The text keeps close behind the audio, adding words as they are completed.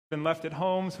been left at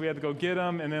home, so we had to go get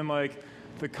them. And then, like,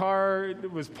 the car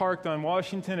was parked on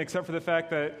Washington, except for the fact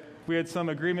that we had some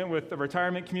agreement with the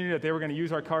retirement community that they were going to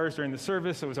use our cars during the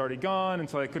service, so it was already gone, and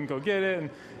so I couldn't go get it. And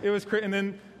it was and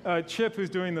then Chip, who's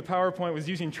doing the PowerPoint, was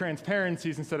using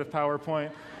transparencies instead of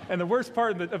PowerPoint. And the worst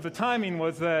part of the timing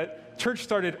was that church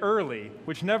started early,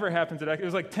 which never happens. It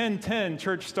was like 10:10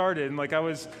 church started, and like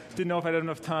didn't know if I had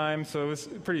enough time, so it was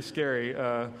pretty scary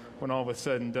when all was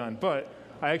said and done. But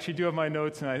I actually do have my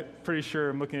notes, and I'm pretty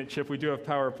sure, I'm looking at Chip, we do have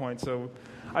PowerPoint, so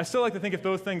I still like to think if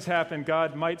those things happen,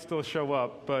 God might still show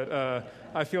up, but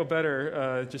I feel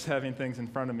better just having things in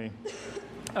front of me.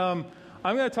 I'm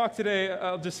going to talk today,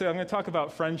 I'm going to talk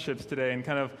about friendships today and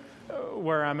kind of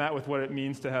where I'm at with what it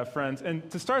means to have friends. And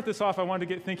to start this off, I wanted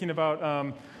to get thinking about,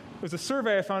 it was a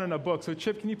survey I found in a book. So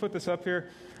Chip, can you put this up here?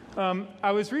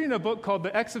 I was reading a book called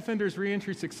The Ex-Offender's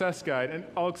Reentry Success Guide, and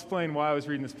I'll explain why I was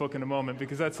reading this book in a moment,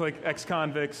 because that's like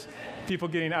ex-convicts, people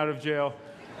getting out of jail.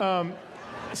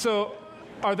 So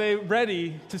are they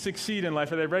ready to succeed in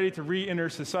life? Are they ready to re-enter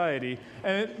society?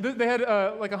 And they had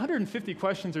like 150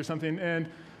 questions or something, and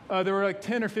there were like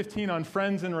 10 or 15 on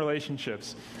friends and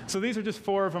relationships. So these are just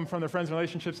 4 of them from the friends and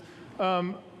relationships.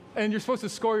 And you're supposed to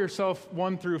score yourself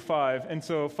 1 through 5, and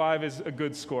so 5 is a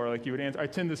good score. Like you would answer, I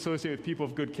tend to associate with people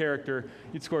of good character.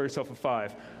 You'd score yourself a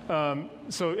 5.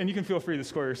 And you can feel free to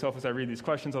score yourself as I read these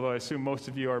questions, although I assume most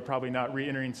of you are probably not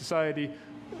re-entering society.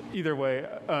 Either way,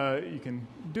 you can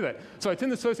do that. So I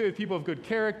tend to associate with people of good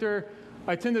character.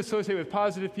 I tend to associate with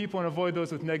positive people and avoid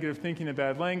those with negative thinking and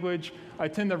bad language. I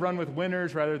tend to run with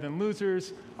winners rather than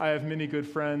losers. I have many good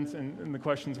friends, and the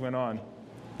questions went on.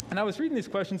 And I was reading these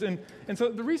questions, and so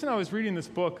the reason I was reading this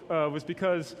book was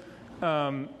because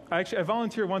I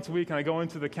volunteer once a week, and I go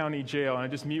into the county jail, and I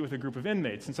just meet with a group of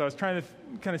inmates. And so I was trying to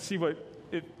kind of see what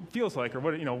it feels like, or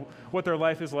what their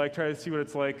life is like, try to see what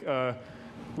it's like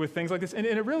with things like this. And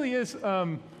it really is,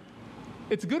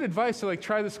 it's good advice to like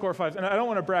try the score 5. And I don't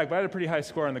want to brag, but I had a pretty high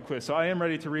score on the quiz, so I am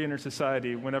ready to re-enter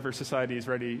society whenever society is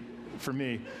ready for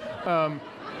me. I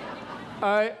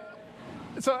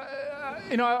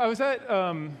was at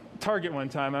Target one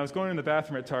time. I was going in the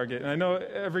bathroom at Target, and I know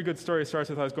every good story starts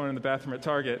with I was going in the bathroom at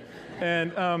Target.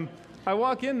 And I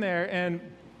walk in there, and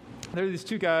there are these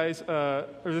 2 guys, or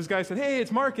this guy said, "Hey,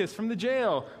 it's Marcus from the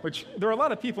jail," which there are a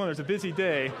lot of people, and there's a busy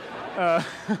day.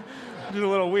 Which is a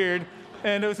little weird.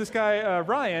 And it was this guy,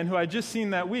 Ryan, who I'd just seen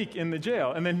that week in the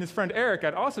jail. And then his friend Eric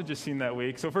I'd also just seen that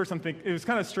week. So first I'm thinking, it was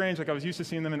kind of strange, like I was used to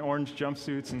seeing them in orange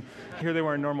jumpsuits, and here they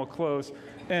were in normal clothes.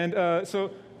 And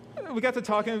so we got to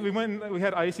talking, we went and we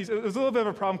had ices. It was a little bit of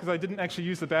a problem because I didn't actually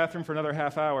use the bathroom for another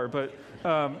half hour, but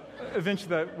eventually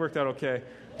that worked out okay.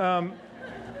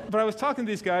 But I was talking to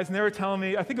these guys, and they were telling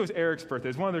me, I think it was Eric's birthday,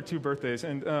 it was one of their 2 birthdays,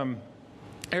 and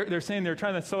they're saying they're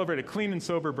trying to celebrate a clean and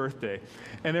sober birthday.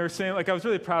 And they were saying, like, I was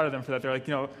really proud of them for that. They're like,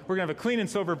 we're going to have a clean and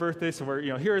sober birthday, so we're,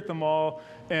 here at the mall.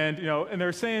 And, and they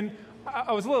were saying,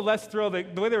 I was a little less thrilled.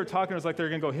 The way they were talking was like they were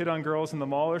going to go hit on girls in the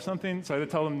mall or something. So I had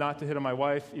to tell them not to hit on my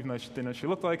wife, even though they didn't know what she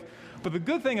looked like. But the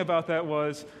good thing about that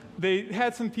was they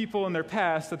had some people in their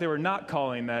past that they were not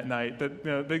calling that night.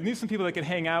 That they knew some people they could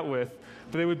hang out with,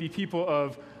 but they would be people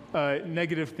of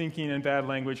negative thinking and bad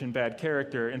language and bad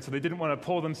character. And so they didn't want to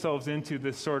pull themselves into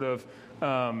this sort of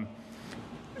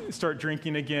start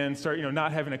drinking again, start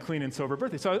not having a clean and sober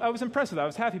birthday. So I was impressed with that. I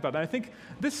was happy about that. And I think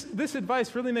this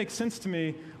advice really makes sense to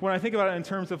me when I think about it in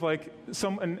terms of like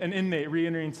an inmate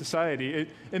re-entering society.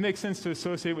 It makes sense to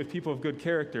associate with people of good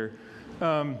character.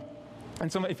 And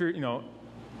if you're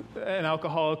an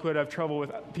alcoholic would have trouble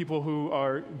with people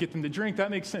who get them to drink, that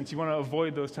makes sense. You want to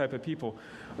avoid those type of people.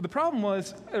 But the problem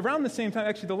was, around the same time,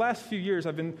 actually the last few years,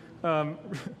 I've been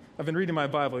reading my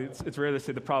Bible. It's rare to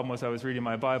say the problem was I was reading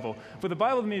my Bible. But the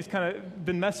Bible to me has kind of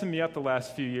been messing me up the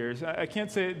last few years. I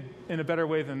can't say it in a better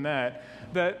way than that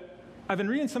I've been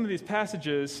reading some of these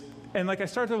passages, and like I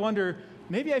start to wonder,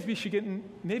 maybe I should be getting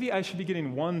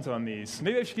 1s on these.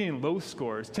 Maybe I should be getting low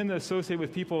scores, tend to associate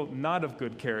with people not of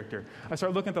good character. I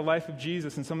start looking at the life of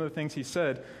Jesus and some of the things he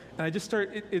said, and I just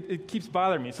it keeps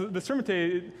bothering me. So the sermon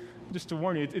today, just to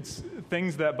warn you, it's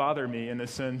things that bother me in a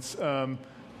sense,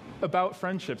 about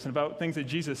friendships and about things that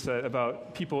Jesus said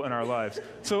about people in our lives.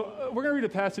 So we're going to read a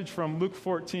passage from Luke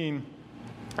 14,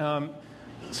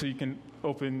 so you can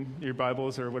open your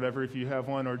Bibles or whatever if you have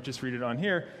one, or just read it on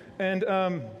here. And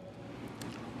I'm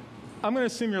going to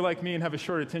assume you're like me and have a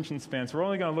short attention span, so we're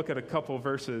only going to look at a couple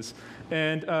verses.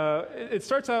 And it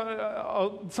starts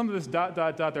out, some of this ...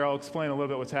 there, I'll explain a little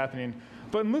bit what's happening.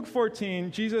 But in Luke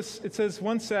 14, it says,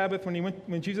 one Sabbath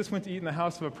when Jesus went to eat in the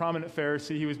house of a prominent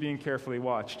Pharisee, he was being carefully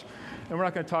watched. And we're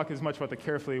not going to talk as much about the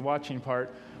carefully watching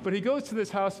part, but he goes to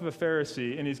this house of a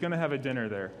Pharisee, and he's going to have a dinner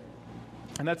there.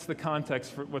 And that's the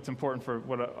context for what's important for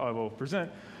what I will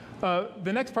present.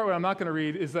 The next part, what I'm not going to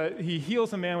read, is that he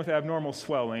heals a man with abnormal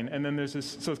swelling, and then there's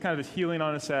this, so it's kind of this healing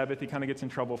on a Sabbath. He kind of gets in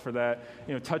trouble for that.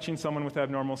 Touching someone with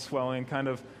abnormal swelling, kind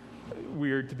of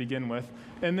weird to begin with.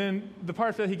 And then the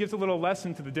part that he gives a little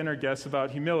lesson to the dinner guests about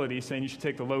humility, saying you should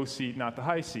take the low seat, not the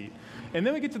high seat. And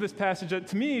then we get to this passage that,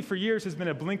 to me, for years has been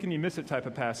a blink and you miss it type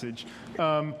of passage.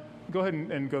 Go ahead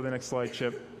and go to the next slide,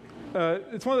 Chip.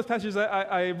 It's one of those passages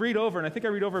I read over, and I think I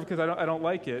read over because I don't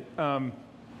like it. And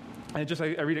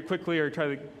I read it quickly or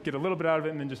try to get a little bit out of it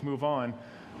and then just move on.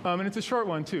 And it's a short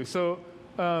one, too. So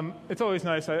it's always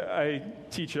nice. I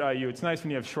teach at IU. It's nice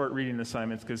when you have short reading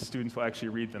assignments because students will actually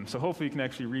read them. So hopefully you can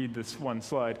actually read this one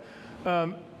slide.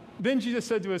 Then Jesus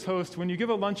said to his host, when you give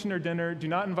a luncheon or dinner, do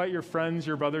not invite your friends,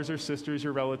 your brothers or sisters,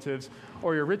 your relatives,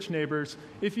 or your rich neighbors.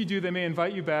 If you do, they may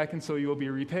invite you back, and so you will be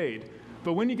repaid.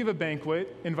 But when you give a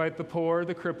banquet, invite the poor,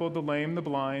 the crippled, the lame, the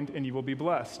blind, and you will be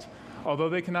blessed. Although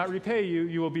they cannot repay you,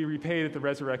 you will be repaid at the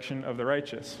resurrection of the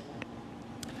righteous.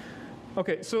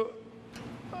 Okay, so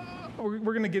we're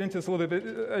going to get into this a little bit,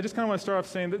 but I just kind of want to start off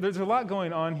saying that there's a lot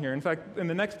going on here. In fact, in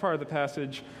the next part of the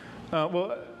passage,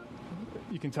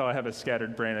 you can tell I have a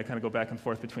scattered brain. I kind of go back and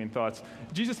forth between thoughts.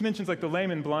 Jesus mentions like the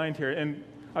lame and blind here, and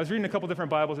I was reading a couple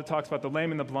different Bibles that talks about the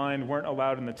lame and the blind weren't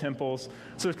allowed in the temples.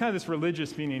 So there's kind of this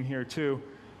religious meaning here too.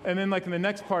 And then like in the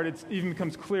next part, it even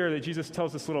becomes clear that Jesus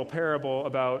tells this little parable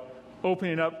about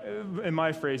opening up, in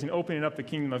my phrasing, opening up the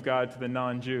kingdom of God to the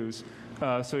non-Jews.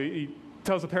 So he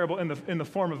tells a parable in the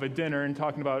form of a dinner and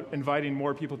talking about inviting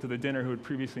more people to the dinner who had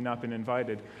previously not been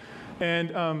invited. And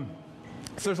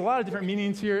so there's a lot of different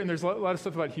meanings here, and there's a lot of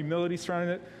stuff about humility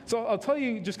surrounding it. So I'll tell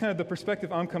you just kind of the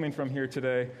perspective I'm coming from here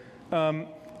today,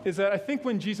 is that I think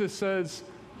when Jesus says,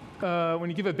 when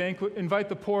you give a banquet, invite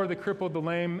the poor, the crippled, the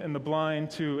lame, and the blind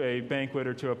to a banquet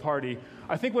or to a party,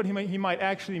 I think what he might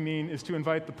actually mean is to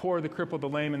invite the poor, the crippled, the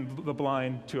lame, and the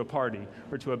blind to a party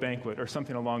or to a banquet or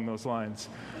something along those lines.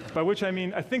 By which I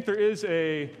mean, I think there is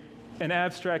an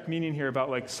abstract meaning here about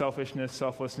like selfishness,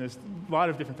 selflessness, a lot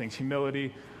of different things,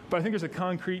 humility, but I think there's a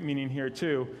concrete meaning here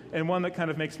too, and one that kind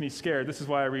of makes me scared. This is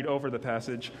why I read over the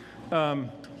passage.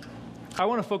 I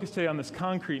want to focus today on this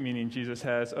concrete meaning Jesus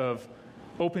has of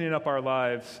opening up our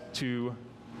lives to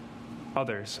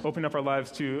others, opening up our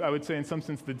lives to, I would say in some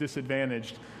sense, the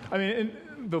disadvantaged. I mean,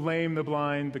 the lame, the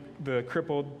blind, the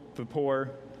crippled, the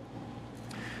poor.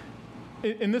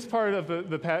 In this part of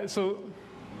the passage, so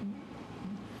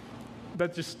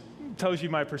that just tells you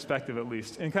my perspective at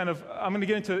least. And kind of, I'm going to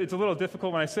get into, it's a little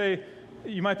difficult when I say,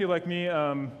 you might be like me,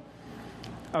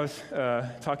 I was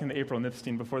talking to April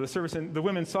Nipstein before the service, and the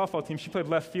women's softball team, she played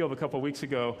left field a couple weeks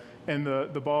ago, and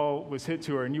the ball was hit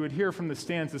to her, and you would hear from the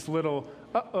stands this little,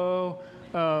 uh-oh,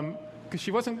 because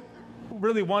she wasn't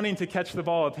really wanting to catch the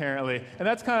ball, apparently. And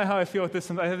that's kind of how I feel with this.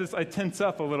 I tense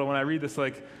up a little when I read this,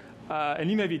 like,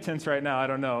 and you may be tense right now, I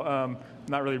don't know.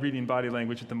 Not really reading body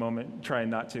language at the moment, trying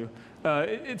not to.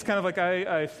 It's kind of like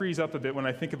I freeze up a bit when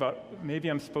I think about maybe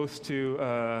I'm supposed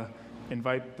to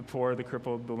invite the poor, the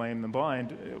crippled, the lame, the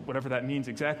blind, whatever that means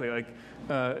exactly. Like,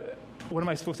 what am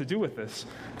I supposed to do with this?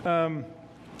 And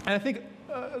I think,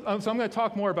 so I'm going to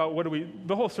talk more about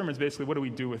the whole sermon is basically what do we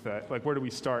do with that? Like, where do we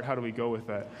start? How do we go with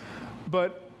that?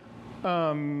 But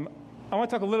I want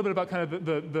to talk a little bit about kind of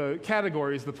the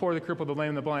categories, the poor, the crippled, the lame,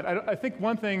 and the blind. I think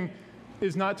one thing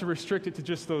is not to restrict it to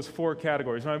just those four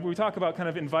categories. When we talk about kind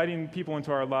of inviting people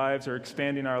into our lives or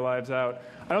expanding our lives out,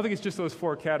 I don't think it's just those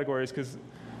four categories because,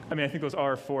 I mean, I think those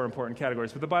are four important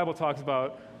categories. But the Bible talks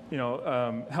about,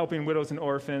 helping widows and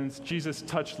orphans. Jesus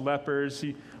touched lepers.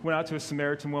 He went out to a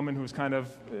Samaritan woman who was kind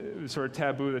of sort of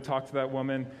taboo to talk to that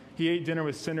woman. He ate dinner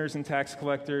with sinners and tax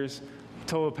collectors. He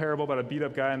told a parable about a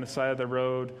beat-up guy on the side of the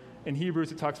road. In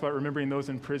Hebrews, it talks about remembering those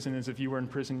in prison as if you were in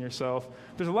prison yourself.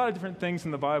 There's a lot of different things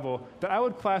in the Bible that I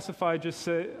would classify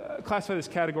this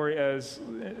category as,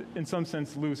 in some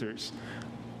sense, losers,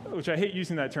 which I hate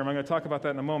using that term. I'm going to talk about that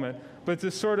in a moment. But it's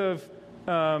this sort of,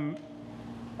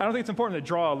 I don't think it's important to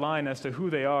draw a line as to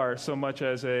who they are so much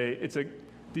as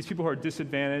these people who are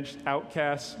disadvantaged,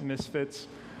 outcasts, misfits,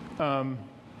 to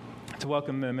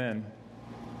welcome them in.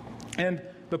 And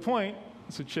the point,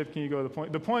 so Chip, can you go to the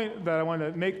point? The point that I want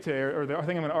to make today, or the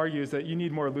thing I'm going to argue, is that you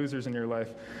need more losers in your life.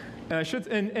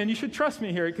 And you should trust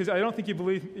me here, because I don't think you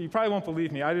probably won't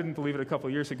believe me. I didn't believe it a couple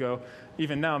years ago.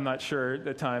 Even now, I'm not sure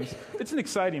at times. It's an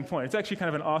exciting point. It's actually kind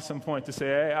of an awesome point to say,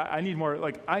 hey, I need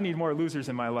more losers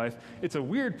in my life. It's a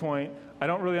weird point. I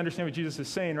don't really understand what Jesus is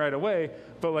saying right away,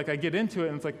 but I get into it,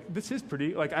 and it's like, this is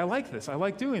pretty, I like this. I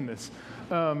like doing this.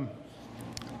 So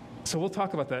we'll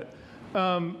talk about that.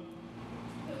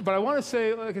 But I want to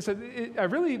say, like I said,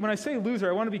 when I say loser,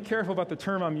 I want to be careful about the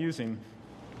term I'm using.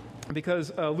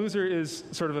 because loser is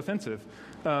sort of offensive.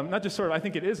 Not just sort of, I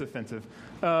think it is offensive.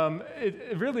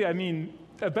 It really, I mean,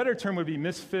 a better term would be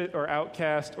misfit or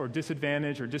outcast or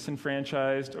disadvantaged or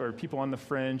disenfranchised or people on the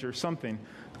fringe or something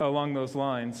along those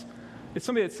lines. It's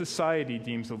somebody that society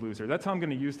deems a loser. That's how I'm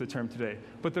going to use the term today.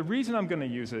 But the reason I'm going to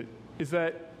use it is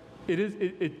that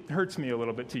it hurts me a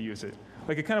little bit to use it.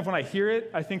 Like, it kind of, when I hear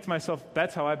it, I think to myself,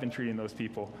 that's how I've been treating those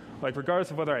people. Like, regardless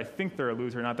of whether I think they're a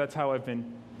loser or not, that's how I've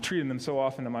been treating them so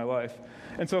often in my life.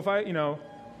 And so if I,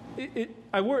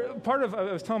 I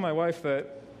was telling my wife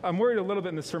that I'm worried a little bit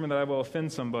in this sermon that I will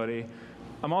offend somebody.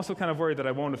 I'm also kind of worried that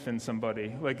I won't offend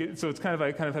somebody. So it's kind of,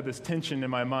 I kind of had this tension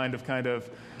in my mind of kind of,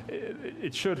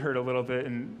 it should hurt a little bit,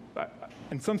 and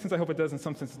in some sense I hope it does, in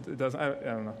some sense it doesn't. I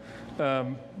don't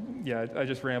know. I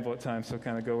just ramble at times, so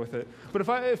kind of go with it. But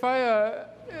if I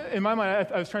in my mind,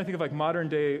 I was trying to think of like modern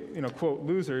day, quote,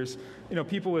 losers,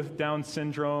 people with Down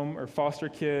syndrome or foster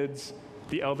kids,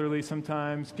 the elderly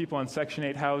sometimes, people on Section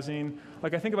 8 housing.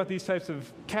 Like, I think about these types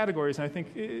of categories, and I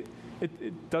think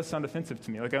it does sound offensive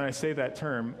to me. Like, when I say that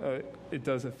term, it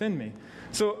does offend me.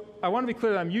 So I want to be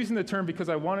clear that I'm using the term because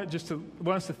I want us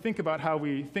to think about how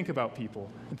we think about people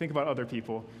and think about other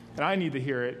people. And I need to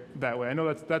hear it that way. I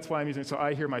know that's why I'm using it, so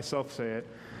I hear myself say it.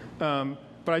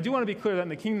 But I do want to be clear that in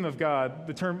the kingdom of God,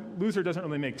 the term loser doesn't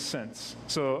really make sense.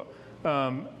 So,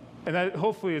 and that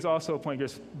hopefully is also a point you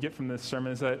get from this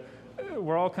sermon, is that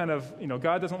we're all kind of,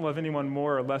 God doesn't love anyone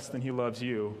more or less than he loves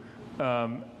you.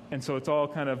 And so it's all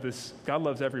kind of this, God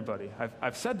loves everybody.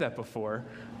 I've said that before.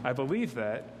 I believe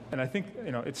that. And I think,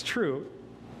 it's true.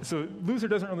 So loser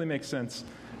doesn't really make sense.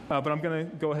 But I'm going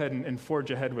to go ahead and forge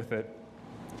ahead with it.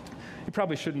 You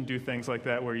probably shouldn't do things like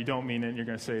that where you don't mean it and you're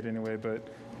going to say it anyway, but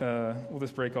we'll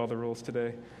just break all the rules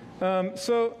today.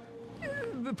 So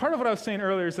part of what I was saying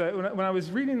earlier is that when I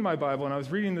was reading my Bible and I was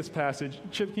reading this passage,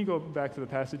 Chip, can you go back to the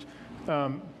passage?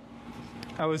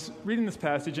 I was reading this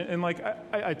passage, and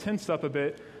I tensed up a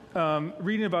bit,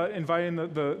 reading about inviting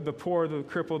the poor, the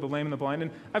crippled, the lame, and the blind.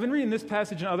 And I've been reading this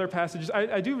passage and other passages.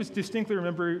 I do distinctly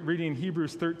remember reading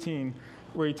Hebrews 13,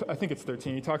 where I think it's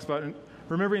 13. He talks about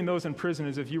remembering those in prison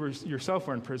as if you yourself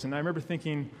were in prison. I remember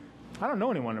thinking, I don't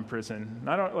know anyone in prison.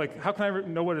 I don't how can I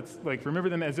know what it's like? Remember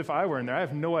them as if I were in there. I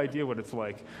have no idea what it's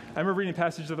like. I remember reading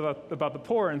passages about the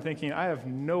poor and thinking, I have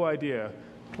no idea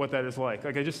what that is like.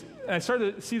 I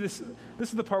started to see this. This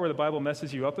is the part where the Bible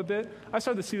messes you up a bit. I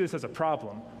started to see this as a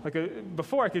problem.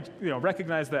 Before I could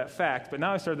recognize that fact, but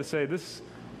now I started to say this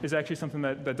is actually something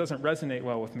that doesn't resonate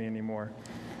well with me anymore.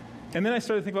 And then I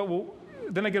started to think about,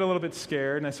 then I get a little bit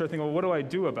scared, and I started thinking, what do I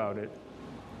do about it?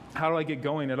 How do I get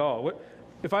going at all?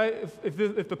 If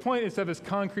the point is to have this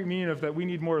concrete meaning of that we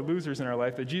need more losers in our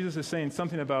life, that Jesus is saying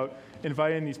something about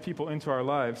inviting these people into our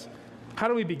lives, how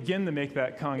do we begin to make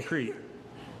that concrete?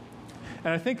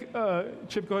 And I think,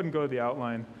 Chip, go ahead and go to the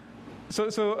outline.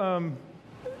 So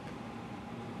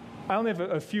I only have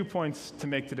a few points to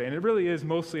make today, and it really is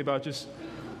mostly about just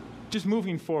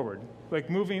moving forward,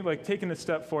 taking a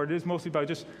step forward. It is mostly about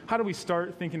just how do we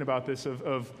start thinking about this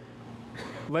of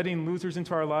letting losers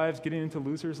into our lives, getting into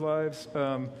losers' lives.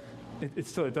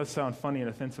 It does sound funny and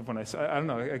offensive when I say. I don't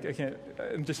know. I can't.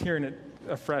 I'm just hearing it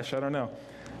afresh. I don't know.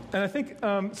 And I think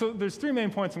so. There's three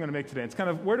main points I'm going to make today. It's kind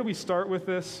of where do we start with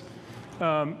this?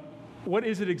 What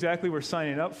is it exactly we're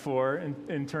signing up for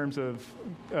in terms of?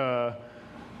 I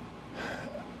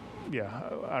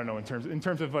don't know. In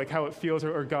terms of how it feels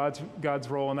or God's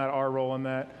role in that, our role in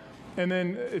that, and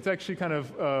then it's actually kind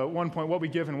of one point: what we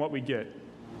give and what we get.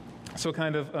 So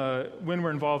kind of when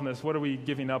we're involved in this, what are we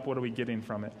giving up? What are we getting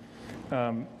from it?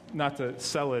 Not to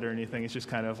sell it or anything. It's just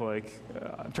kind of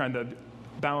trying to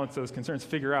balance those concerns,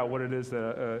 figure out what it is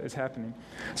that is happening.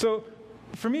 So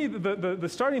for me, the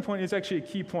starting point is actually a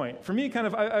key point. For me, kind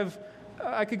of,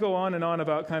 I could go on and on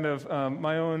about kind of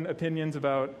my own opinions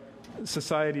about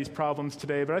society's problems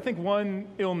today, but I think one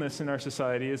illness in our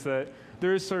society is that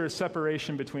there is sort of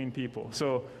separation between people.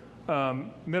 So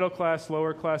middle class,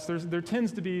 lower class, there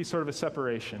tends to be sort of a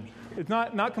separation. It's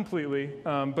not completely,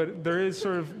 but there is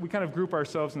sort of, we kind of group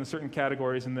ourselves into certain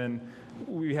categories, and then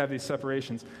we have these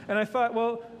separations. And I thought,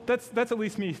 well, that's at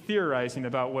least me theorizing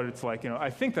about what it's like. I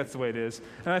think that's the way it is.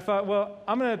 And I thought, well,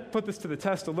 I'm going to put this to the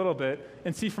test a little bit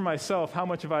and see for myself how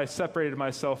much have I separated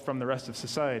myself from the rest of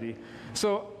society.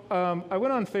 So I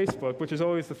went on Facebook, which is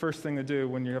always the first thing to do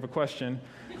when you have a question.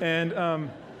 And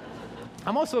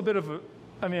I'm also a bit of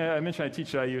I mean, I mentioned I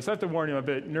teach at IU, so I have to warn you, I'm a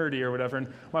bit nerdy or whatever. And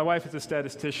my wife is a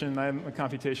statistician, I'm a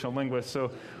computational linguist,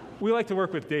 so we like to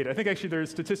work with data. I think actually their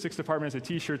statistics department has a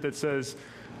T-shirt that says,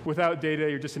 "Without data,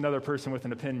 you're just another person with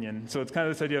an opinion." So it's kind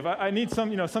of this idea of I need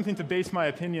something to base my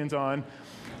opinions on.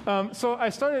 So I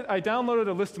downloaded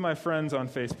a list of my friends on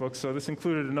Facebook. So this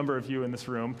included a number of you in this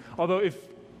room. Although if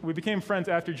we became friends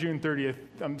after June 30th,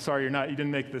 I'm sorry you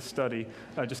didn't make this study,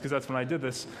 just because that's when I did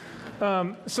this.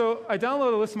 So I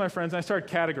downloaded a list of my friends, and I started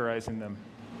categorizing them.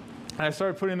 And I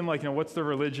started putting them what's their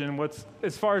religion,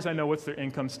 as far as I know, what's their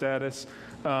income status,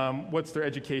 what's their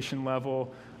education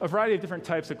level, a variety of different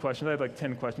types of questions. I had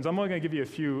 10 questions. I'm only going to give you a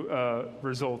few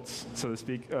results, so to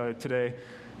speak, today.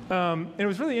 And it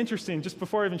was really interesting, just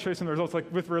before I even show you some of the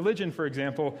results, with religion, for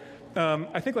example,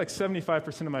 I think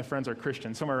 75% of my friends are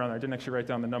Christian, somewhere around there. I didn't actually write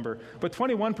down the number. But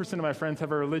 21% of my friends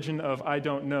have a religion of I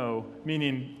don't know,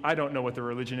 meaning I don't know what the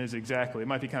religion is exactly. It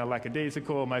might be kind of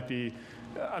lackadaisical, it might be,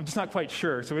 I'm just not quite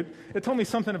sure. So it told me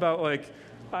something about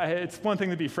it's one thing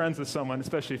to be friends with someone,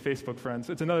 especially Facebook friends.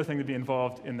 It's another thing to be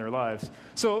involved in their lives.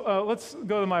 So let's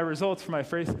go to my results for my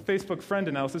Facebook friend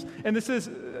analysis. And this is,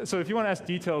 so if you want to ask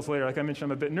details later, like I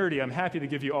mentioned, I'm a bit nerdy. I'm happy to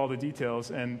give you all the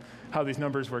details and how these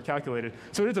numbers were calculated.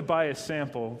 So it is a biased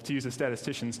sample, to use a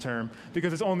statistician's term,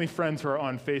 because it's only friends who are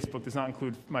on Facebook. It does not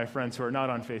include my friends who are not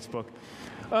on Facebook.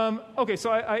 Okay,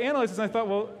 so I analyzed this and I thought,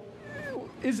 well,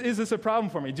 is this a problem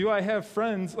for me? Do I have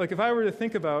friends, if I were to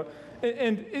think about,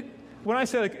 when I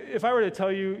say, if I were to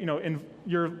tell you, in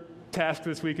your task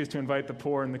this week is to invite the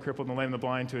poor and the crippled and the lame and the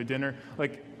blind to a dinner,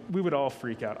 we would all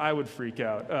freak out. I would freak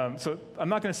out. So I'm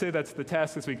not going to say that's the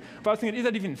task this week. But I was thinking, is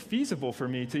that even feasible for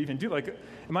me to even do?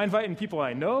 Am I inviting people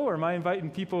I know, or am I inviting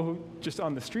people who just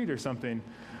on the street or something?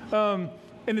 And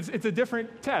it's a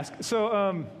different task.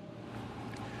 So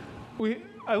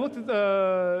I looked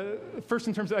at, first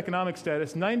in terms of economic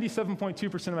status,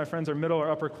 97.2% of my friends are middle or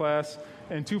upper class,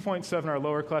 and 2.7 are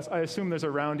lower class. I assume there's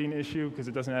a rounding issue, because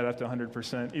it doesn't add up to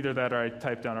 100%. Either that or I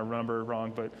typed down a number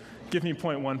wrong, but give me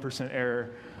 0.1%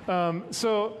 error.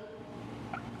 So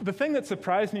the thing that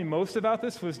surprised me most about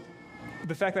this was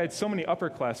the fact that I had so many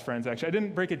upper class friends, actually. I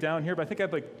didn't break it down here, but I think I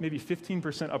had maybe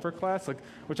 15% upper class,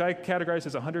 which I categorized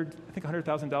as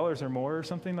 $100,000 or more or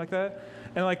something like that.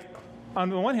 And on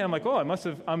the one hand, I'm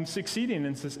oh, I'm succeeding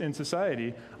in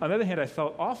society. On the other hand, I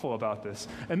felt awful about this.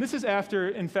 And this is after,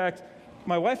 in fact,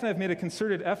 my wife and I have made a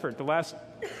concerted effort the last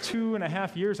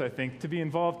 2.5 years, I think, to be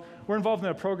involved. We're involved in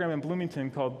a program in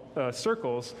Bloomington called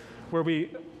Circles, where we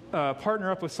partner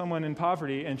up with someone in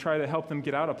poverty and try to help them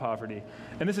get out of poverty.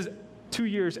 And this is 2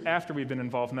 years after we've been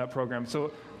involved in that program.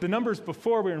 So the numbers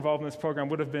before we were involved in this program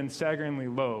would have been staggeringly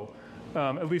low,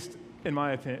 at least in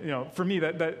my opinion. For me,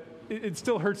 it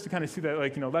still hurts to kind of see that,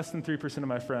 less than 3% of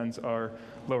my friends are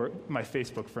lower, my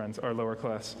Facebook friends are lower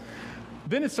class.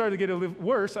 Then it started to get a little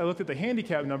worse. I looked at the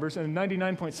handicap numbers, and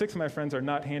 99.6% of my friends are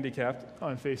not handicapped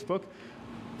on Facebook.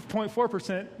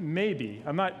 0.4% maybe.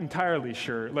 I'm not entirely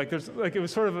sure. It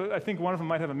was sort of, I think one of them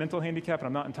might have a mental handicap, and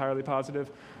I'm not entirely positive.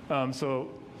 So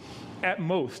at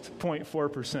most,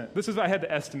 0.4%. I had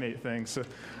to estimate things. So,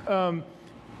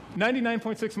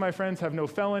 99.6% of my friends have no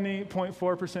felony,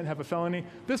 0.4% have a felony.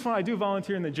 This one, I do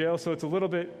volunteer in the jail, so it's a little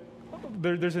bit,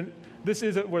 this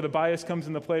is where the bias comes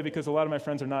into play, because a lot of my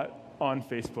friends are not on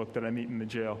Facebook that I meet in the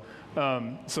jail.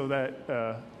 So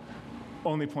that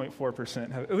only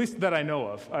 0.4% have, at least that I know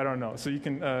of. I don't know. So you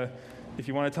can, if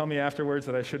you want to tell me afterwards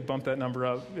that I should bump that number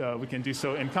up, we can do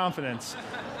so in confidence.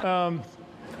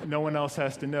 No one else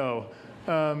has to know.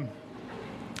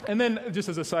 And then, just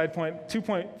as a side point,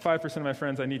 2.5% of my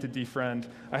friends I need to defriend.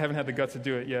 I haven't had the guts to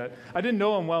do it yet. I didn't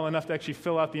know them well enough to actually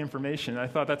fill out the information. I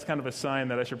thought that's kind of a sign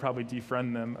that I should probably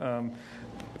defriend them.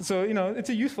 So, it's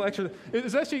a useful exercise. It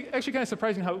was actually kind of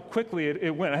surprising how quickly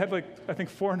it went. I had I think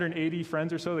 480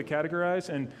 friends or so to categorize,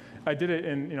 and I did it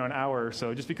in an hour or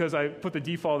so, just because I put the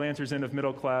default answers in of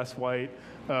middle class, white,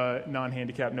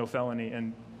 non-handicapped, no felony,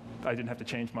 and I didn't have to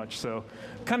change much. So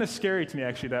kind of scary to me,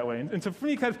 actually, that way. And so for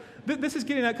me, kind of, this is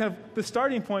getting at kind of the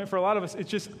starting point for a lot of us. It's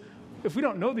just, if we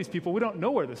don't know these people, we don't know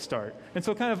where to start. And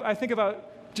so kind of, I think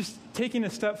about just taking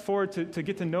a step forward to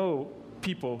get to know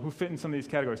people who fit in some of these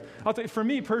categories. I'll tell you, for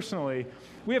me personally,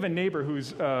 we have a neighbor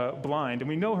who's blind, and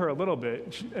we know her a little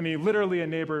bit. Literally a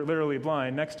neighbor, literally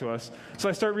blind, next to us. So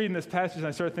I start reading this passage, and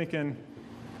I start thinking,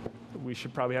 we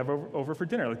should probably have over for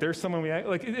dinner. There's someone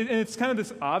and it's kind of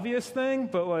this obvious thing,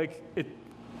 but it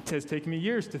has taken me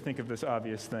years to think of this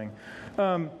obvious thing.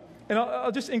 And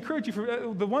I'll just encourage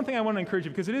you, the one thing I want to encourage you,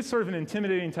 because it is sort of an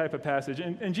intimidating type of passage,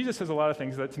 and Jesus says a lot of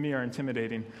things that to me are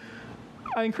intimidating.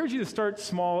 I encourage you to start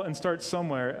small and start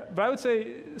somewhere, but I would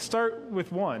say start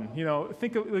with one.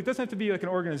 Think of, it doesn't have to be like an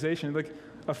organization.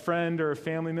 a friend or a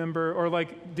family member, or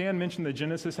like Dan mentioned the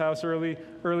Genesis house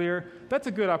earlier, that's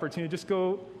a good opportunity. Just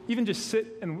go, even just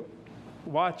sit and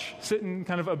sit and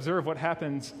kind of observe what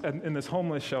happens in this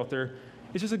homeless shelter.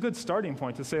 It's just a good starting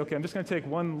point to say, okay, I'm just going to take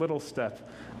one little step.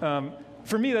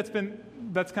 For me, that's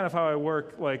kind of how I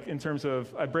work, like in terms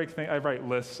of I write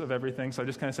lists of everything. So I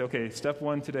just kind of say, okay, step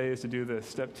 1 today is to do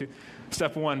this.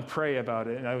 Step 1, pray about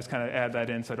it. And I always kind of add that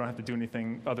in so I don't have to do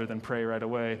anything other than pray right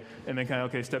away. And then kind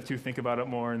of, okay, step 2, think about it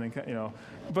more. And then,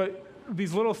 but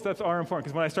these little steps are important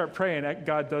because when I start praying,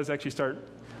 God does actually start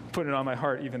putting it on my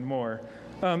heart even more.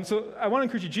 So I want to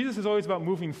encourage you, Jesus is always about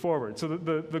moving forward. So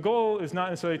the goal is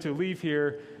not necessarily to leave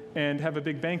here and have a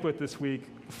big banquet this week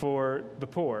for the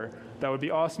poor. That would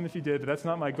be awesome if you did, but that's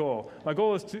not my goal. My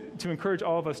goal is to encourage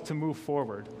all of us to move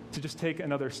forward, to just take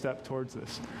another step towards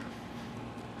this.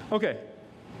 Okay,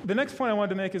 the next point I wanted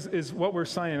to make is what we're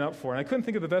signing up for. And I couldn't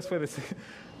think of the best way to say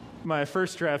my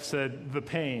first draft said the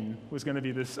pain was going to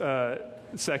be this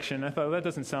section. I thought, that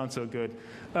doesn't sound so good.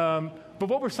 But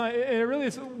what we're signing, and it really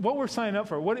is what we're signing up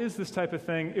for. What is this type of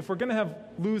thing? If we're going to have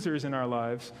losers in our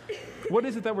lives, what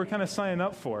is it that we're kind of signing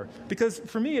up for? Because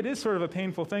for me, it is sort of a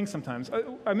painful thing sometimes.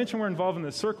 I mentioned we're involved in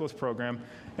the Circles program,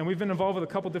 and we've been involved with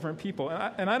a couple different people.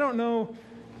 And I don't know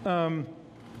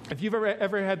if you've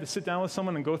ever had to sit down with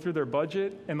someone and go through their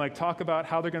budget and like talk about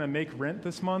how they're going to make rent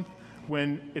this month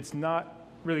when it's not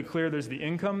really clear there's the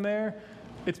income there.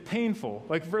 It's painful.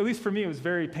 Like, at least for me, it was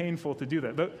very painful to do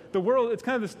that. The world, it's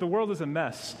kind of this, the world is a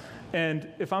mess. And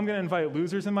if I'm going to invite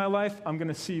losers in my life, I'm going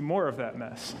to see more of that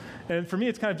mess. And for me,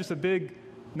 it's kind of just a big,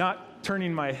 not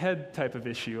turning my head type of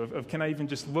issue of can I even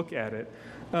just look at it?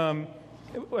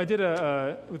 I did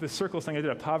with the Circles thing, I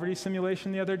did a poverty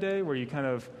simulation the other day where you kind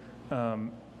of,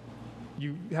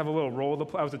 you have a little role to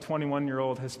play. I was a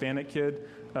 21-year-old Hispanic kid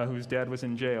whose dad was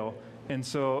in jail. And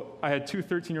so I had 2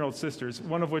 13-year-old sisters,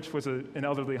 one of which was an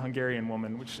elderly Hungarian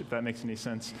woman, which, if that makes any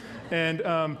sense.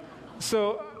 And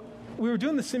so we were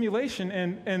doing the simulation,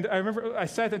 and I remember I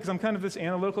sat down, because I'm kind of this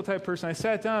analytical type person. I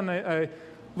sat down, and I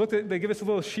looked at, they give us a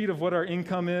little sheet of what our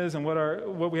income is and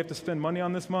what we have to spend money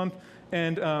on this month.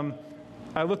 And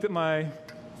I looked at my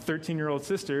 13-year-old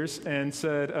sisters and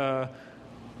said,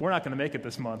 we're not going to make it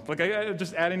this month. Like, I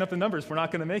just adding up the numbers, we're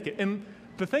not going to make it. And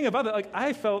the thing about it, like,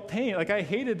 I felt pain. Like, I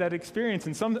hated that experience.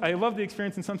 I loved the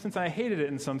experience in some sense, and I hated it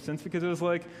in some sense because it was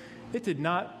like, it did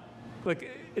not, like,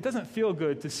 it doesn't feel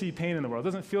good to see pain in the world. It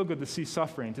doesn't feel good to see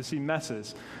suffering, to see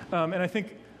messes. And I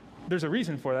think there's a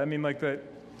reason for that. I mean, like, that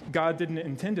God didn't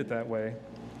intend it that way.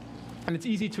 And it's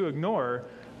easy to ignore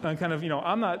and kind of,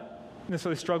 I'm not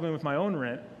necessarily struggling with my own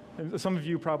rent. And some of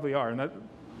you probably are, and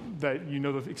that you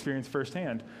know the experience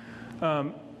firsthand.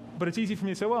 But it's easy for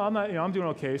me to say, well, I'm not, I'm doing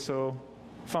okay, so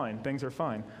fine, things are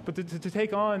fine. But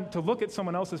to look at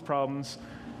someone else's problems,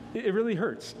 it really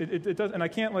hurts. It does, and I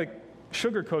can't like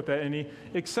sugarcoat that any,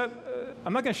 except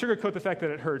I'm not going to sugarcoat the fact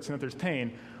that it hurts and that there's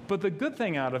pain. But the good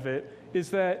thing out of it is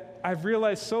that I've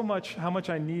realized so much how much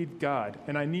I need God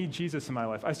and I need Jesus in my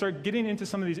life. I start getting into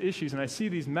some of these issues and I see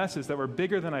these messes that were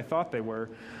bigger than I thought they were.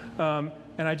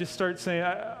 And I just start saying,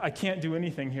 I can't do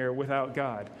anything here without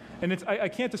God. And I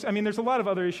can't just, there's a lot of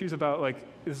other issues about, like,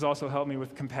 this has also helped me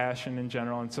with compassion in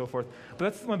general and so forth.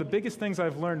 But that's one of the biggest things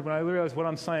I've learned when I realize what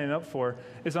I'm signing up for,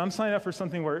 is I'm signing up for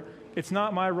something where it's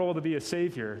not my role to be a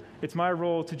savior. It's my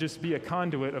role to just be a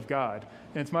conduit of God.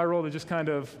 And it's my role to just kind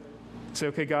of say,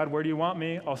 okay, God, where do you want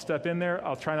me? I'll step in there.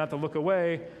 I'll try not to look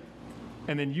away.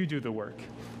 And then you do the work.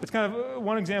 It's kind of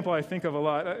one example I think of a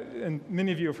lot, and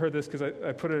many of you have heard this because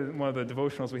I put it in one of the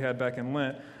devotionals we had back in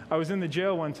Lent. I was in the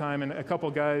jail one time, and a couple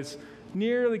guys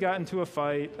nearly got into a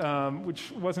fight,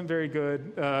 which wasn't very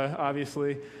good,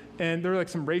 obviously. And there were like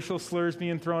some racial slurs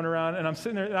being thrown around, and I'm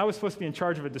sitting there, and I was supposed to be in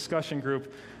charge of a discussion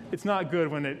group. It's not good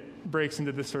when it breaks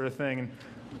into this sort of thing. And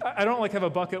I don't like have a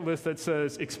bucket list that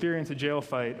says experience a jail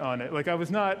fight on it. Like, I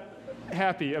was not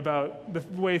happy about the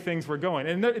way things were going.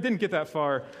 And it didn't get that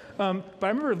far. But I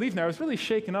remember leaving there. I was really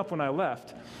shaken up when I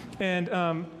left. And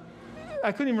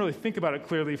I couldn't even really think about it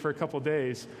clearly for a couple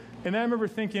days. And then I remember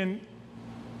thinking,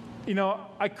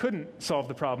 I couldn't solve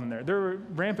the problem there. There were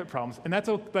rampant problems. And I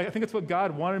think that's what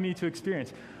God wanted me to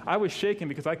experience. I was shaken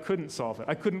because I couldn't solve it.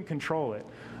 I couldn't control it.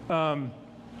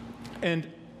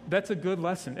 And that's a good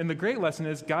lesson. And the great lesson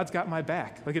is God's got my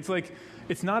back.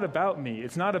 It's not about me.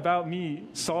 It's not about me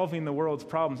solving the world's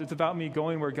problems. It's about me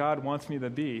going where God wants me to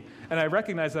be. And I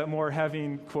recognize that more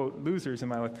having, quote, losers in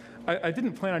my life. I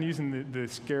didn't plan on using the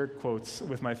scare quotes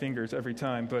with my fingers every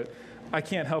time, but I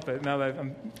can't help it now that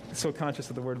I'm so conscious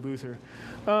of the word loser.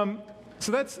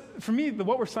 So that's, for me,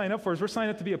 what we're signing up for is we're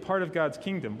signing up to be a part of God's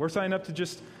kingdom. We're signing up to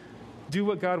just do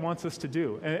what God wants us to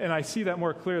do. And I see that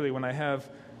more clearly when I have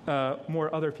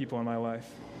more other people in my life.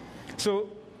 So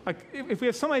if we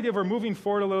have some idea of we're moving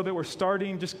forward a little bit, we're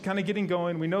starting, just kind of getting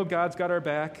going, we know God's got our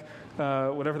back,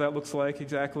 whatever that looks like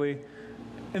exactly.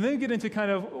 And then get into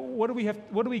kind of what do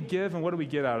we give and what do we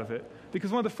get out of it?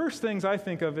 Because one of the first things I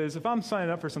think of is if I'm signing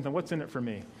up for something, what's in it for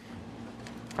me?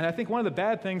 And I think one of the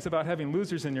bad things about having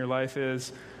losers in your life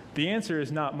is the answer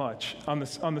is not much. On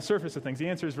the surface of things, the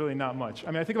answer is really not much.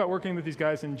 I mean, I think about working with these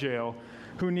guys in jail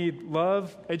who need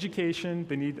love, education,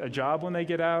 they need a job when they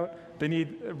get out, they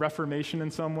need reformation in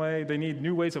some way, they need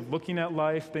new ways of looking at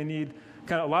life, they need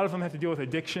a lot of them have to deal with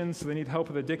addictions, so they need help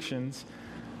with addictions.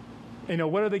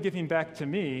 What are they giving back to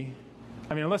me?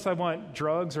 I mean, unless I want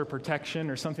drugs or protection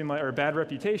or something like, or a bad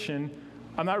reputation,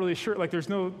 I'm not really sure. Like, there's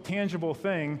no tangible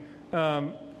thing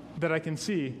that I can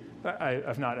see.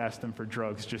 I've not asked them for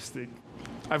drugs.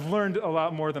 I've learned a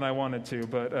lot more than I wanted to.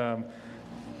 But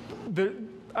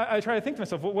I try to think to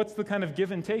myself, what's the kind of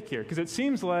give and take here? Because it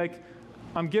seems like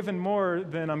I'm given more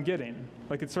than I'm getting.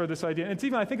 Like, it's sort of this idea. And it's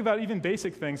even, I think about even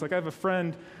basic things. Like, I have a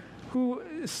friend who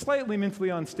is slightly mentally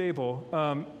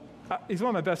unstable. He's one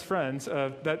of my best friends.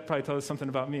 That probably tells us something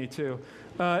about me, too.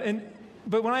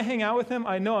 But when I hang out with him,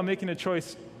 I know I'm making a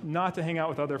choice not to hang out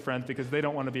with other friends because they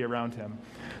don't want to be around him.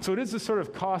 So it is this sort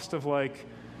of cost of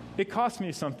it costs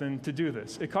me something to do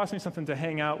this. It costs me something to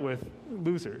hang out with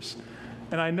losers.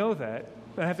 And I know that.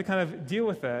 I have to kind of deal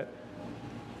with that.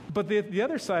 But the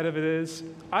other side of it is,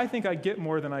 I think I get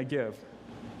more than I give.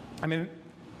 I mean,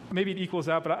 maybe it equals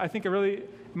out, but I think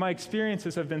my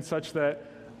experiences have been such that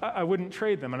I wouldn't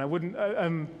trade them, and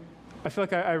I feel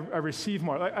like I receive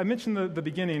more. I mentioned the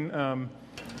beginning,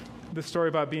 the story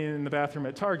about being in the bathroom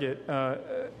at Target. I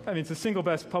mean, it's the single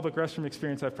best public restroom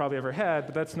experience I've probably ever had,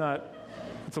 but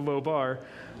it's a low bar.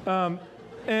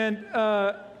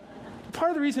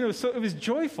 Part of the reason it was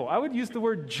joyful. I would use the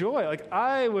word joy. Like,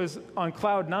 I was on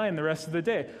cloud 9 the rest of the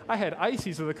day. I had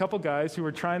ices with a couple guys who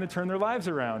were trying to turn their lives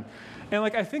around. And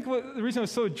I think the reason it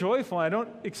was so joyful, and I don't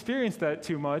experience that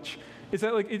too much, is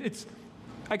that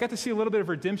I got to see a little bit of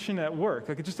redemption at work,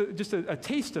 just a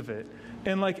taste of it.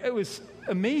 And it was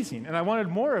amazing, and I wanted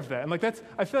more of that. And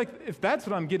I feel like if that's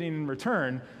what I'm getting in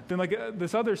return, then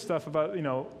this other stuff about,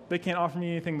 they can't offer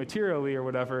me anything materially or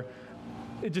whatever,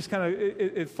 it just kind of,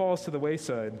 it falls to the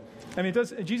wayside. I mean,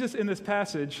 Jesus in this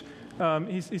passage,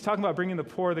 he's talking about bringing the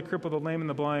poor, the crippled, the lame, and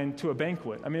the blind to a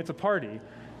banquet. I mean, it's a party.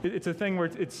 It's a thing where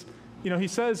he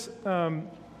says,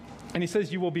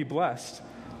 you will be blessed.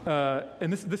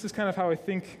 And this is kind of how I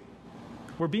think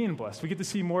we're being blessed. We get to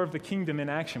see more of the kingdom in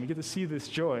action. We get to see this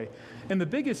joy. And the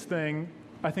biggest thing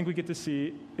I think we get to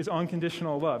see is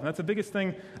unconditional love. And that's the biggest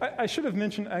thing. I should have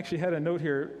mentioned, I actually had a note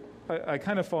here. I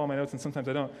kind of follow my notes, and sometimes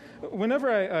I don't.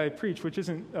 Whenever I preach, which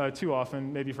isn't too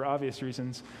often, maybe for obvious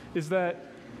reasons, is that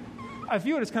I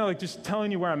view it as kind of just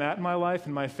telling you where I'm at in my life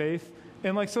and my faith.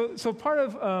 And so part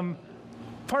of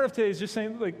today is just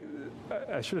saying,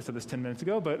 I should have said this 10 minutes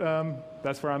ago, but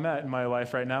that's where I'm at in my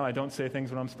life right now. I don't say things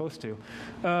when I'm supposed to.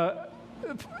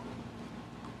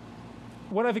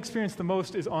 What I've experienced the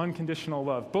most is unconditional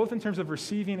love, both in terms of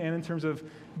receiving and in terms of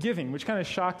giving, which kind of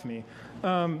shocked me.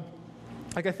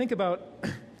 I think about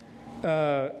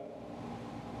the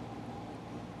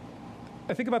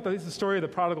story of the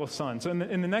prodigal son. So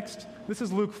in the next, this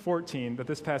is Luke 14 that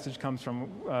this passage comes from,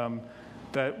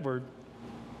 that we're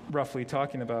roughly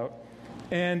talking about.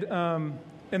 And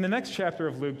in the next chapter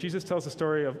of Luke, Jesus tells the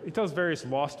story he tells various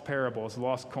lost parables,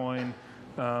 lost coin,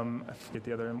 I forget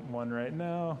the other one right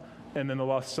now, and then the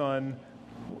lost son,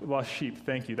 lost sheep,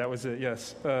 thank you, that was it,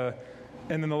 yes.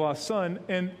 And then the lost son.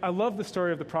 And I love the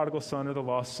story of the prodigal son or the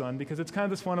lost son because it's kind of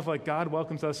this one of God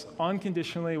welcomes us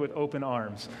unconditionally with open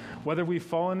arms. Whether we've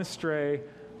fallen astray,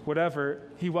 whatever,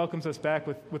 he welcomes us back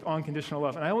with unconditional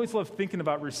love. And I always love thinking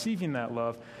about receiving that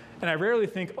love. And I rarely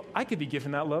think, I could be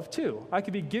given that love too. I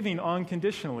could be giving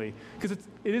unconditionally because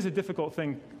it is a difficult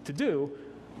thing to do.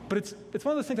 But it's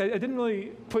one of those things I didn't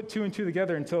really put two and two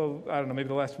together until, I don't know, maybe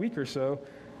the last week or so,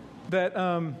 that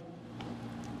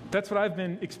that's what I've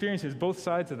been experiencing is both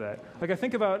sides of that. I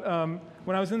think about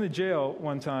when I was in the jail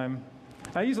one time,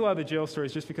 I use a lot of the jail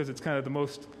stories just because it's kind of the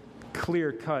most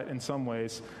clear cut in some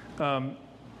ways. I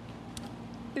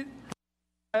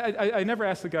never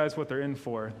ask the guys what they're in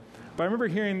for, but I remember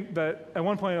hearing that at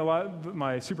one point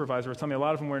my supervisor was telling me a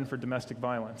lot of them were in for domestic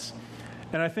violence.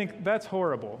 And I think that's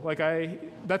horrible.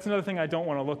 That's another thing I don't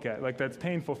want to look at. That's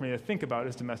painful for me to think about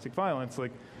is domestic violence.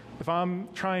 If I'm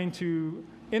trying to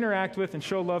interact with and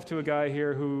show love to a guy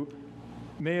here who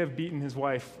may have beaten his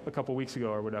wife a couple weeks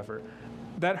ago or whatever,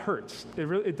 that hurts.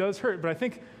 It does hurt. But I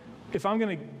think if I'm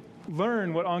going to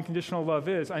learn what unconditional love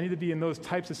is, I need to be in those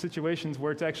types of situations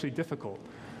where it's actually difficult.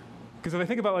 Because if I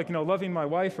think about loving my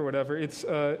wife or whatever, it's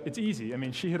easy. I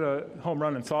mean, she hit a home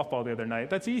run in softball the other night.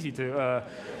 That's easy to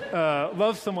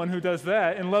love someone who does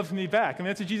that and loves me back. I mean,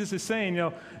 that's what Jesus is saying.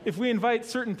 If we invite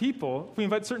certain people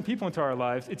into our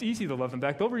lives, it's easy to love them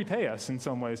back. They'll repay us in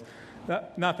some ways.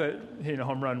 Not that hitting a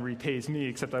home run repays me,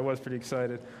 except I was pretty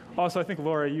excited. Also, I think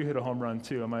Laura, you hit a home run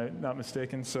too. Am I not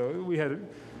mistaken? So we had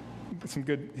some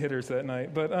good hitters that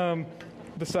night. But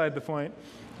beside the point,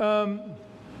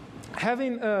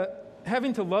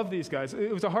 having to love these guys,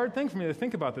 it was a hard thing for me to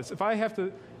think about this. If I have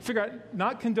to figure out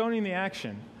not condoning the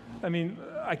action, I mean,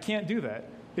 I can't do that.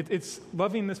 It's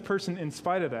loving this person in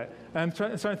spite of that. And I'm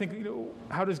trying to think,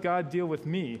 how does God deal with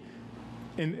me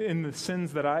in the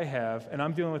sins that I have, and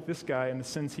I'm dealing with this guy and the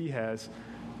sins he has?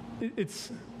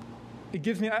 It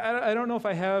gives me, I don't know if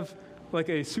I have like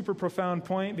a super profound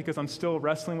point, because I'm still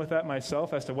wrestling with that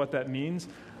myself as to what that means.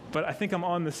 But I think I'm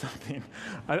on to something.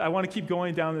 I want to keep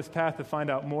going down this path to find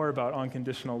out more about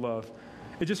unconditional love.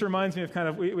 It just reminds me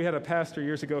of we had a pastor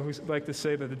years ago who liked to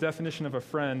say that the definition of a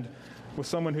friend was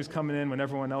someone who's coming in when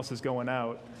everyone else is going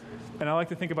out. And I like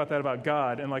to think about that about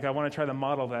God, and I want to try to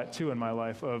model that too in my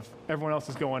life, of everyone else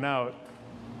is going out,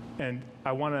 and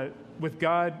I want to, with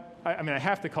God, I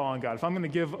have to call on God. If I'm going to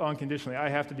give unconditionally, I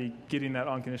have to be getting that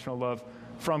unconditional love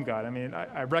from God. I mean,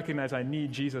 I recognize I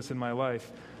need Jesus in my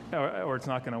life, or it's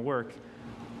not going to work.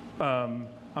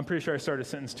 I'm pretty sure I started a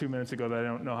sentence 2 minutes ago that I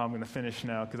don't know how I'm going to finish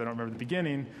now because I don't remember the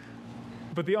beginning.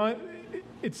 But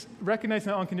it's recognizing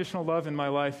that unconditional love in my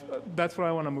life. That's what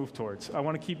I want to move towards. I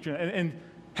want to keep doing it. And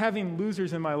having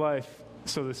losers in my life,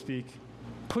 so to speak,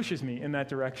 pushes me in that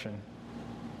direction.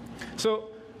 So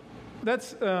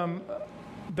that's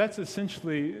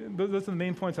essentially, those are the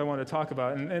main points I want to talk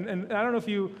about. And I don't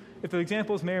know if the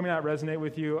examples may or may not resonate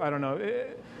with you. I don't know.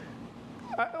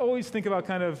 I always think about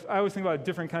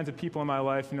different kinds of people in my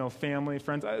life, family,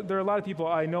 friends. There are a lot of people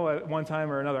I know at one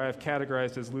time or another I've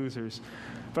categorized as losers.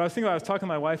 But I was talking to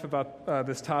my wife about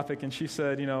this topic, and she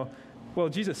said, well,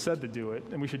 Jesus said to do it,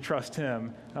 and we should trust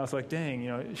him. And I was like,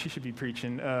 dang, she should be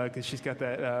preaching because she's got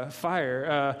that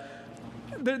fire.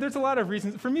 There's a lot of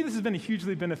reasons. For me, this has been a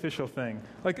hugely beneficial thing.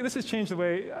 This has changed the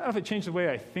way, I don't know if it changed the way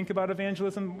I think about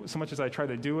evangelism so much as I try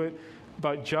to do it,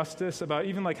 about justice, about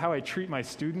even how I treat my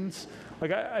students.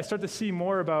 I start to see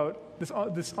more about this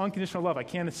unconditional love. I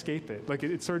can't escape it.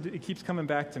 It keeps coming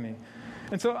back to me.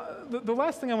 And so the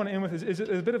last thing I want to end with is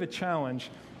a bit of a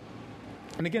challenge.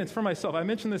 And again, it's for myself. I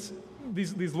mentioned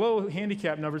these low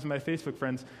handicap numbers in my Facebook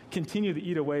friends continue to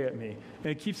eat away at me.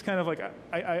 And it keeps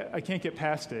I can't get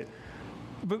past it.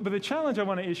 But the challenge I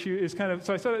want to issue is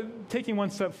so I started taking one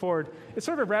step forward. It's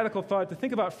sort of a radical thought to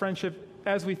think about friendship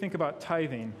as we think about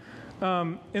tithing.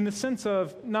 In the sense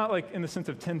of, not in the sense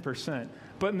of 10%,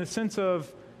 but in the sense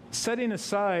of setting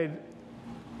aside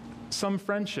some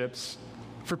friendships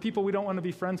for people we don't want to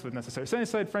be friends with necessarily. Setting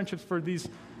aside friendships for these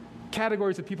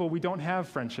categories of people we don't have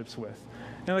friendships with.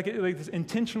 And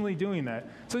intentionally doing that.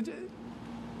 So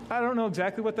I don't know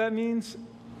exactly what that means,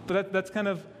 but that's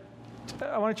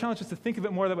I want to challenge us to think of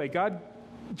it more that way.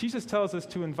 Jesus tells us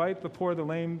to invite the poor, the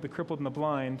lame, the crippled, and the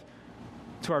blind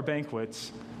to our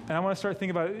banquets. And I want to start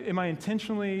thinking about, am I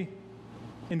intentionally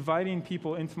inviting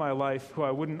people into my life who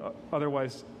I wouldn't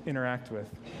otherwise interact with?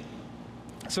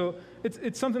 So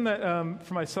it's something that,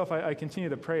 for myself, I continue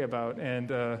to pray about,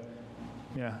 and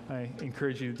I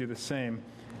encourage you to do the same.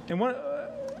 And one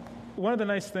of the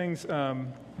nice things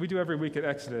we do every week at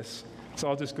Exodus, so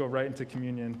I'll just go right into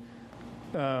communion.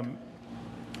 One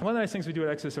of the nice things we do at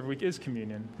Exodus every week is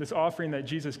communion, this offering that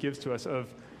Jesus gives to us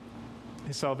of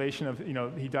his salvation,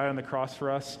 he died on the cross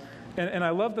for us. And I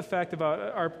love the fact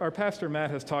about, our pastor Matt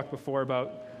has talked before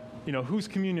about, who's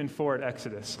communion for at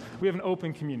Exodus. We have an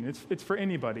open communion. It's for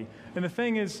anybody. And the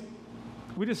thing is,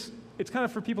 it's kind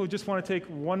of for people who just want to take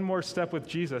one more step with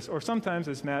Jesus, or sometimes,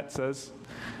 as Matt says,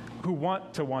 who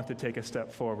want to take a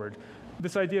step forward.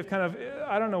 This idea of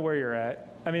I don't know where you're at.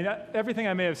 I mean, everything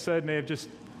I may have said may have just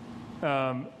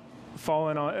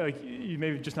fallen on, you may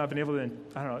have just not been able to,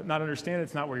 not understand it.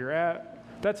 It's not where you're at.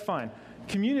 That's fine.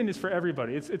 Communion is for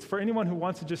everybody. It's for anyone who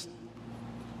wants to just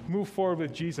move forward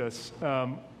with Jesus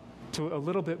to a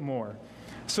little bit more.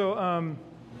 So I'm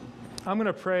going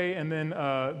to pray, and then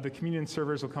the communion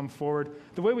servers will come forward.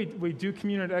 The way we do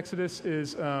communion at Exodus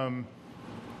is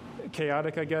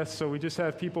chaotic, I guess. So we just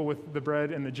have people with the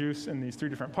bread and the juice in these 3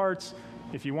 different parts.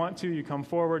 If you want to, you come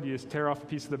forward, you just tear off a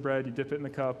piece of the bread, you dip it in the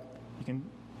cup. You can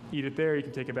eat it there, you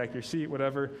can take it back to your seat,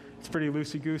 whatever. It's pretty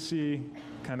loosey-goosey,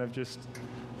 kind of just,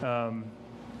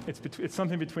 it's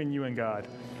something between you and God.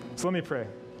 So let me pray.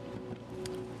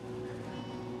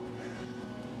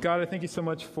 God, I thank you so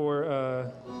much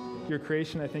for your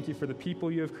creation. I thank you for the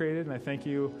people you have created, and I thank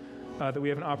you that we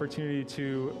have an opportunity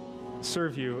to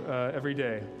serve you every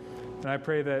day. And I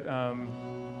pray that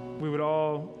we would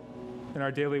all, in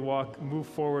our daily walk, move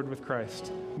forward with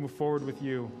Christ, move forward with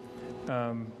you,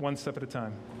 one step at a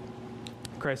time.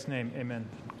 In Christ's name, amen.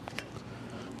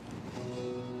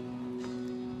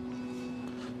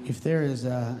 If there is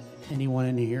anyone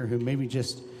in here who maybe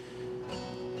just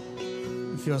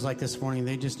feels like this morning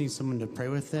they just need someone to pray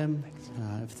with them,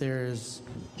 if there's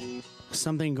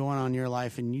something going on in your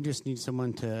life and you just need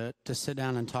someone to sit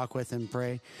down and talk with and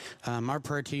pray, our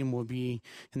prayer team will be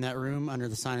in that room under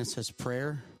the sign that says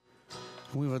prayer.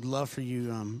 We would love for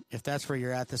you, if that's where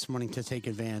you're at this morning, to take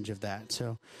advantage of that.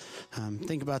 So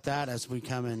think about that as we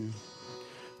come and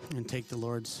take the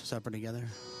Lord's Supper together.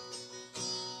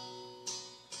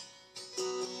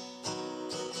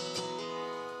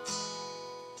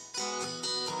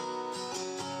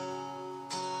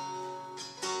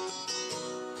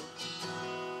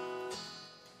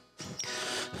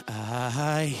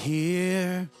 I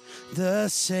hear the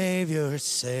Savior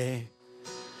say,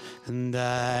 and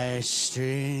thy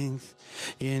strength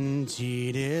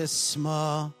indeed is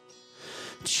small.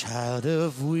 Child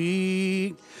of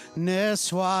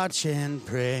weakness, watch and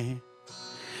pray.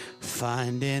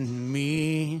 Find in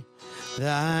me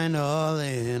thine all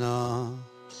in all.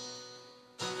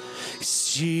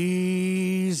 'Cause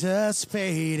Jesus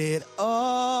paid it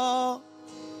all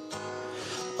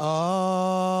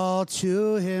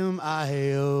to him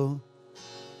I owe.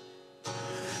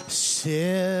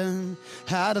 Sin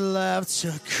had left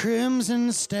a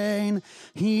crimson stain,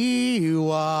 he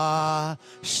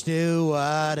washed it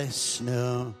white as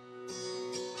snow.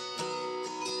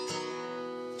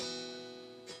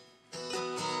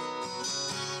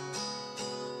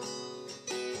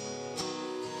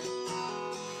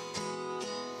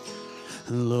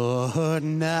 Lord,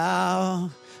 now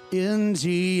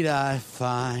indeed I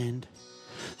find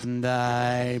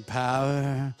thy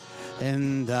power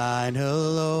and thine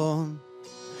alone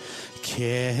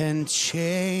can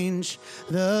change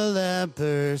the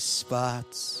leper's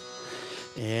spots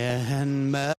and